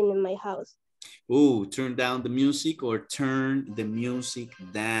a meeting in my house. Oh, turn down the music or turn the music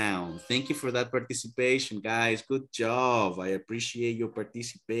down. Thank you for that participation, guys. Good job. I appreciate your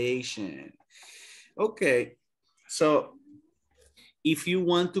participation. Okay, so if you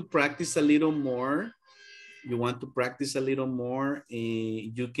want to practice a little more, you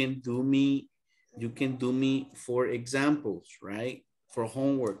can do me 4 examples, right? For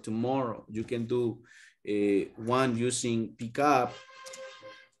homework tomorrow. You can do one using pick up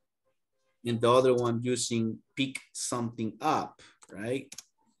and the other one using pick something up, right?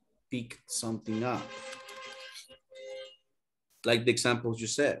 Pick something up. Like the examples you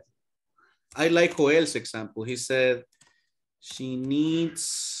said. I like Joel's example. He said, she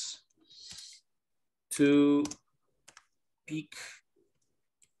needs to pick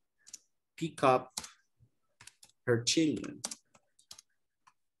up her children.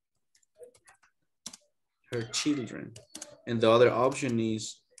 And the other option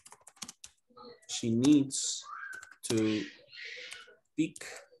is she needs to pick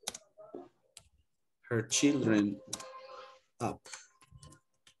her children up.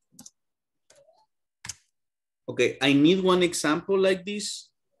 Okay, I need one example like this.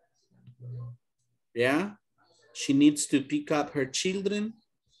 Yeah, she needs to pick up her children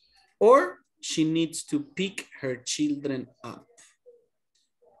or she needs to pick her children up.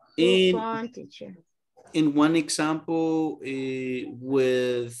 In one example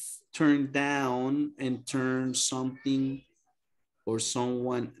with turn down and turn something or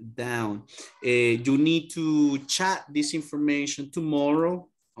someone down. You need to chat this information tomorrow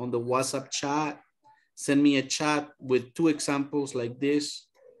on the WhatsApp chat. Send me a chat with 2 examples like this.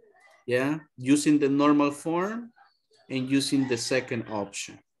 Yeah, using the normal form and using the second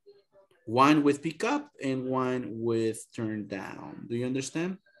option. One with pick up and one with turn down. Do you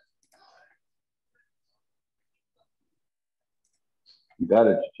understand? Got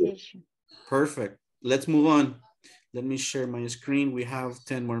it. Perfect. let's move on. Let me share my screen. We have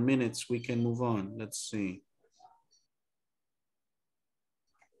 10 more minutes. We can move on. Let's see.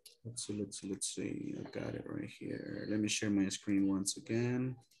 Let's see. I got it right here. Let me share my screen once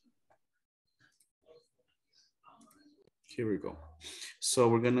again. Here we go. So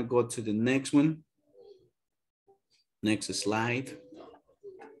we're gonna go to the next one. Next slide.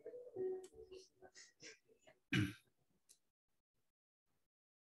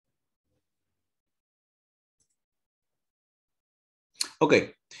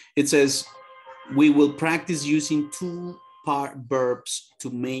 Okay, it says, we will practice using two-part verbs to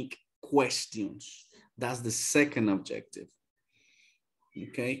make questions. That's the second objective.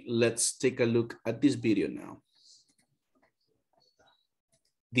 Okay, let's take a look at this video now.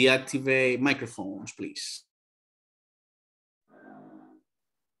 Deactivate microphones, please.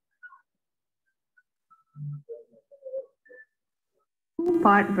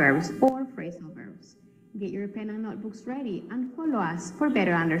 Two-part verbs or phrasal verbs. Get your pen and notebooks ready and follow us for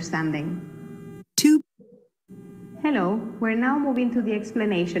better understanding. Hello, we're now moving to the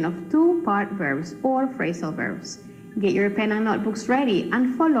explanation of two-part verbs or phrasal verbs. Get your pen and notebooks ready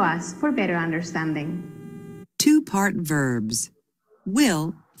and follow us for better understanding. Two-part verbs.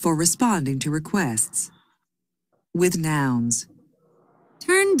 Will for responding to requests. With nouns.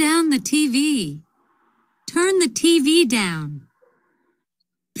 Turn down the TV. Turn the TV down.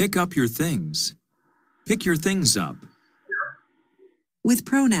 Pick up your things. Pick your things up. With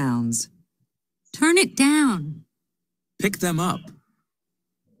pronouns. Turn it down. Pick them up.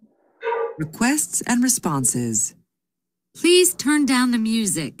 Requests and responses. Please turn down the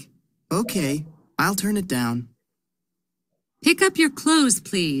music. Okay, I'll turn it down. Pick up your clothes,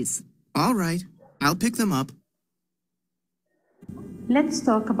 please. All right, I'll pick them up. Let's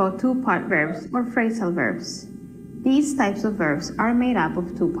talk about two-part verbs or phrasal verbs. These types of verbs are made up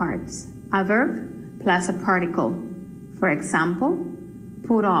of two parts, a verb plus a particle. For example,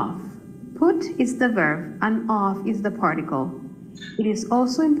 put off. Put is the verb and off is the particle. It is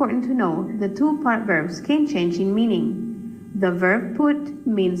also important to know the two-part verbs can change in meaning. The verb put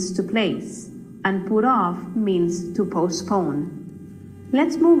means to place, and put off means to postpone.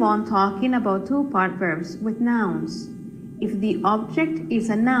 Let's move on talking about two-part verbs with nouns. If the object is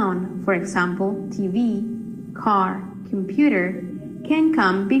a noun, for example, TV, car, computer, can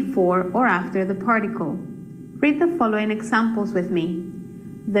come before or after the particle. Read the following examples with me.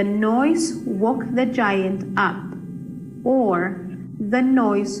 The noise woke the giant up, or the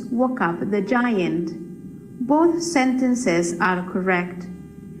noise woke up the giant. Both sentences are correct.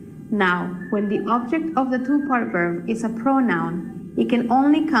 Now, when the object of the two-part verb is a pronoun, it can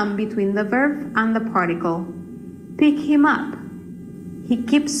only come between the verb and the particle. Pick him up. He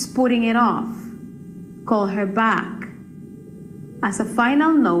keeps putting it off. Call her back. As a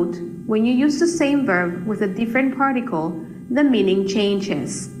final note, when you use the same verb with a different particle, the meaning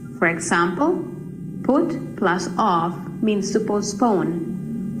changes. For example, put plus off means to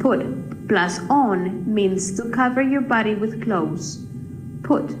postpone. Put plus on means to cover your body with clothes.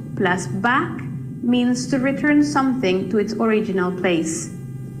 Put plus back means to return something to its original place.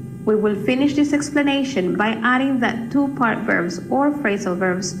 We will finish this explanation by adding that two-part verbs or phrasal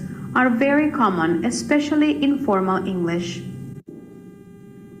verbs are very common, especially in formal English.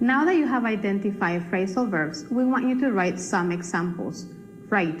 Now that you have identified phrasal verbs, we want you to write some examples.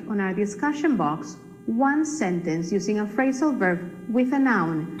 Write on our discussion box one sentence using a phrasal verb with a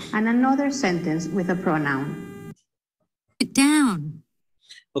noun and another sentence with a pronoun. Sit down.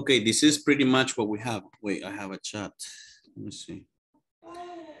 Okay, this is pretty much what we have. Wait, I have a chat. Let me see.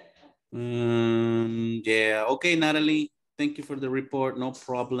 Yeah, okay, Natalie. Thank you for the report. No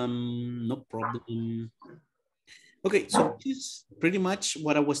problem. No problem. Okay, so this is pretty much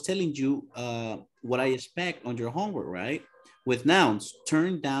what I was telling you, what I expect on your homework, right? With nouns,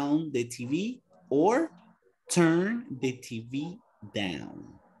 turn down the TV or turn the TV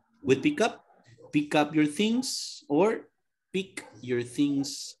down. With pick up your things or pick your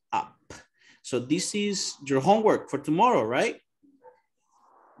things up. So this is your homework for tomorrow, right?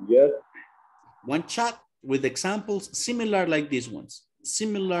 Yes. One chat with examples similar like these ones.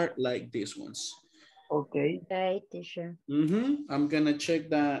 Similar like these ones. Okay. Okay, teacher. I'm gonna check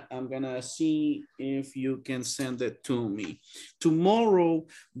that. I'm gonna see if you can send it to me. Tomorrow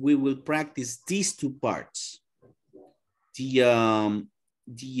we will practice these two parts. The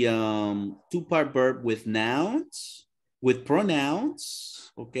two-part verb with nouns, with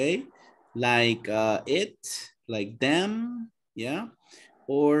pronouns, okay? Like it, like them, yeah?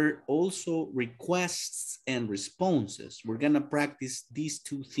 Or also requests and responses. We're gonna practice these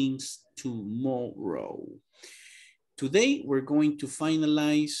two things tomorrow. Today, we're going to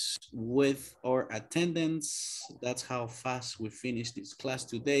finalize with our attendance. That's how fast we finish this class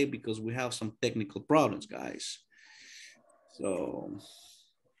today because we have some technical problems, guys. So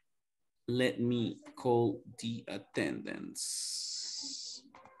let me call the attendance.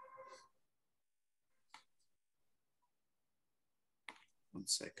 1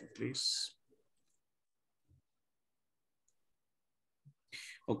 second, please.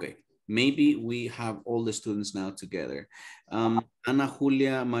 Okay, maybe we have all the students now together. Ana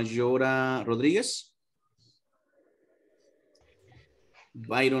Julia Mayora Rodriguez.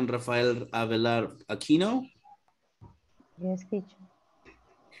 Byron Rafael Avelar Aquino. Yes, teacher.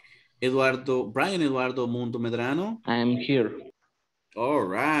 Brian Eduardo Mundo Medrano. I am here. All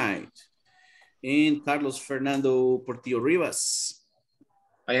right. And Carlos Fernando Portillo Rivas.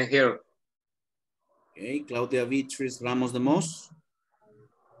 I am here. Okay, Claudia Beatriz Ramos de Mos.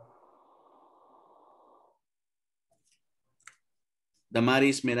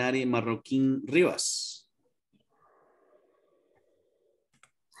 Damaris Merari Marroquín Rivas.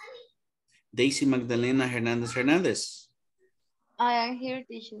 Daisy Magdalena Hernández Hernández. I am here,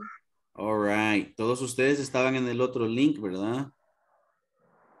 teacher. All right. Todos ustedes estaban en el otro link, ¿verdad?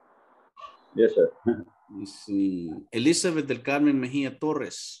 Yes, sir. Sí. Elizabeth del Carmen Mejía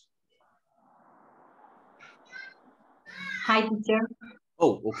Torres. Hi, teacher.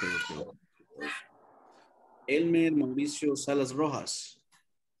 Oh, okay. Elmer Mauricio Salas Rojas.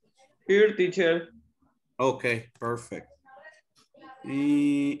 Here, teacher. Okay, perfect.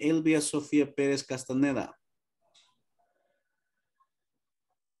 Elvia Sofía Pérez Castaneda.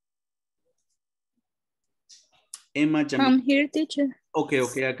 Emma Jamil. I'm here, teacher.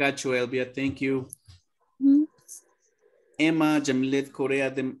 Okay, I got you, Elvia. Thank you. Emma Jamilet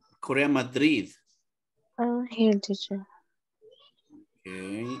Correa Madrid. I'm here, teacher.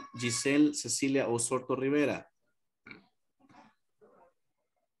 Okay. Giselle Cecilia Osorto Rivera.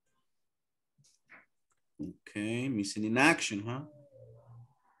 Okay, missing in action, huh?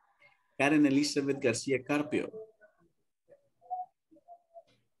 Karen Elizabeth Garcia Carpio.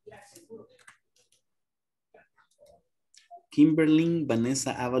 Kimberly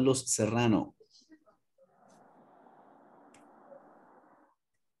Vanessa Ábalos Serrano.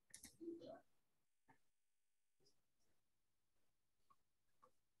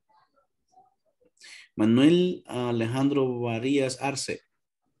 Manuel Alejandro Varías Arce.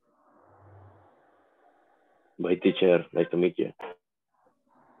 Bye, teacher. Nice to meet you.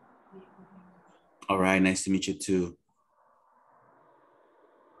 All right, nice to meet you too.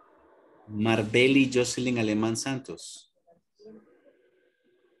 Marbeli Jocelyn Alemán Santos.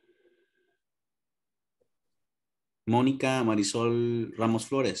 Mónica Marisol Ramos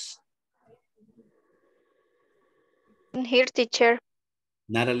Flores. I'm here, teacher.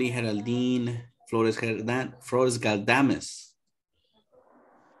 Natalie Geraldine Flores Galdames.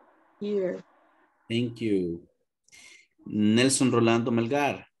 Here. Thank you. Nelson Rolando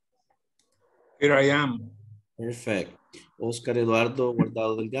Melgar. Here I am. Perfect. Oscar Eduardo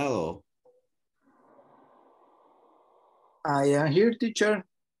Guardado Delgado. I am here, teacher.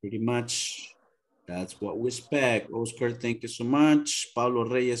 Pretty much. That's what we expect. Oscar, thank you so much. Pablo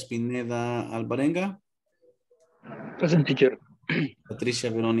Reyes Pineda Alvarenga. Present, teacher. Patricia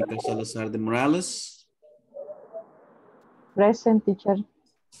Verónica Salazar de Morales. Present, teacher.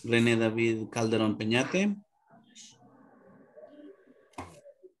 René David Calderón Peñate.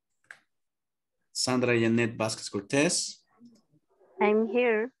 Sandra Janet Vázquez Cortés. I'm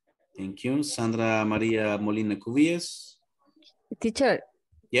here. Thank you. Sandra María Molina Cubillas. Teacher.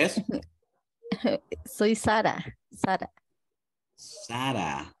 Yes. Soy Sara.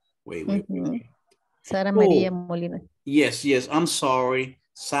 Sara. Wait. Sara María Molina. Yes. I'm sorry.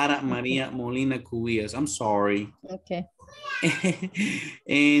 Sara María Molina Cubillas. I'm sorry. Okay.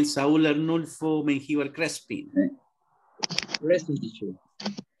 And Saúl Arnulfo Mengíbar Crespin. Present, teacher.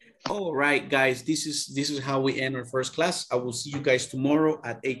 All right, guys. This is how we end our first class. I will see you guys tomorrow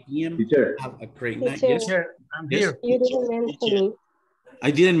at 8 p.m. Teacher. Have a great night. Yes, I'm here. You didn't mention me.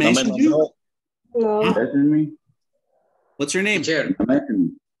 I didn't mention you. No. Mention me. What's your name? Teacher. Mention me.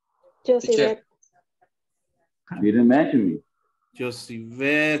 Joseph. You didn't mention me.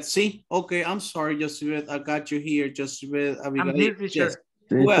 Joseph. See, okay. I'm sorry, Joseph. I got you here, Joseph. I'm here, teacher. Yes.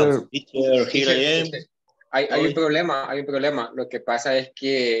 Who else? Teacher, here I am. Hay un problema. Lo que pasa es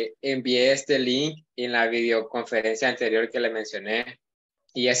que envié este link en la videoconferencia anterior que le mencioné.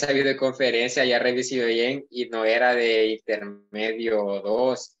 Y esa videoconferencia ya revisé bien y no era de intermedio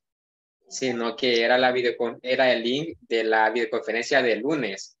 2, sino que era el link de la videoconferencia de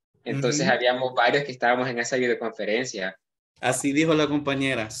lunes. Entonces habíamos varios que estábamos en esa videoconferencia. Así dijo la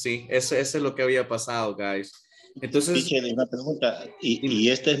compañera, sí, eso es lo que había pasado, guys. Entonces, Teacher, una pregunta. Y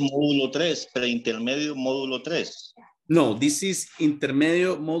este es módulo 3, preintermedio módulo 3. no, this is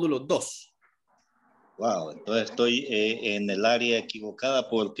intermedio módulo 2. Wow, entonces estoy en el área equivocada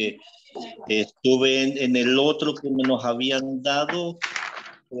porque estuve en el otro que nos habían dado,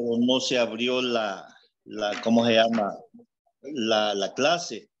 pero no se abrió ¿cómo se llama? La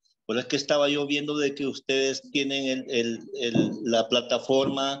clase. Pero es que estaba yo viendo de que ustedes tienen la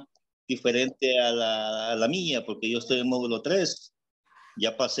plataforma diferente a la mía, porque yo estoy en módulo 3.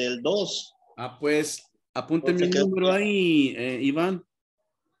 Ya pasé el 2. Ah, pues apúntenme Entonces, un número ahí, Iván.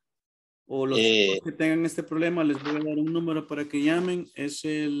 O los que tengan este problema, les voy a dar un número para que llamen. Es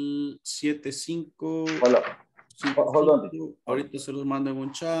el 75. Hold on. Ahorita se los mando en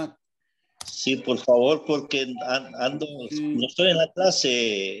un chat. Sí, por favor, porque no estoy en la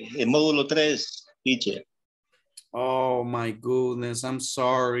clase en módulo 3, teacher. Oh my goodness, I'm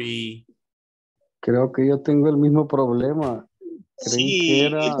sorry. Creo que yo tengo el mismo problema. Creí que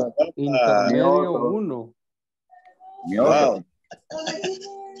era intermedio 1. Wow.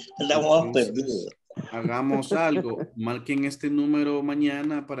 Andamos perdidos. Hagamos algo. Marquen este número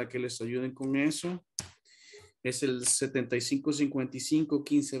mañana para que les ayuden con eso. Es el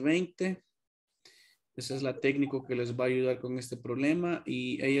 7555-1520. Esa es la técnico que les va a ayudar con este problema.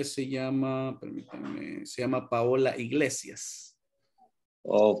 Y ella se llama, permítanme, se llama Paola Iglesias.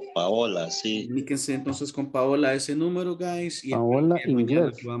 Oh, Paola, sí. Comuníquense entonces con Paola ese número, guys. Y Paola mañana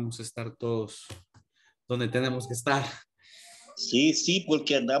Inglés. vamos a estar todos donde tenemos que estar. Sí,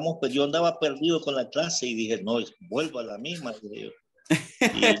 porque pues yo andaba perdido con la clase y dije, no, vuelvo a la misma. Y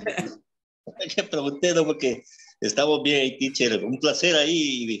que pregunté, no, porque estamos bien, teacher. Un placer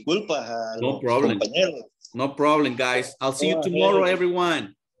ahí y disculpas a los compañeros. No problem, guys. I'll see you tomorrow,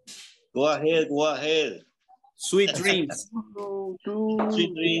 everyone. Go ahead. Sweet dreams.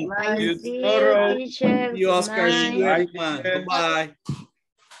 Sweet dreams. See you, teacher. See you, Oscar. See you, everyone. Bye-bye.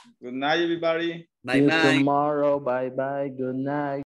 Good night, everybody. Night, night. Tomorrow. Bye-bye. Good night.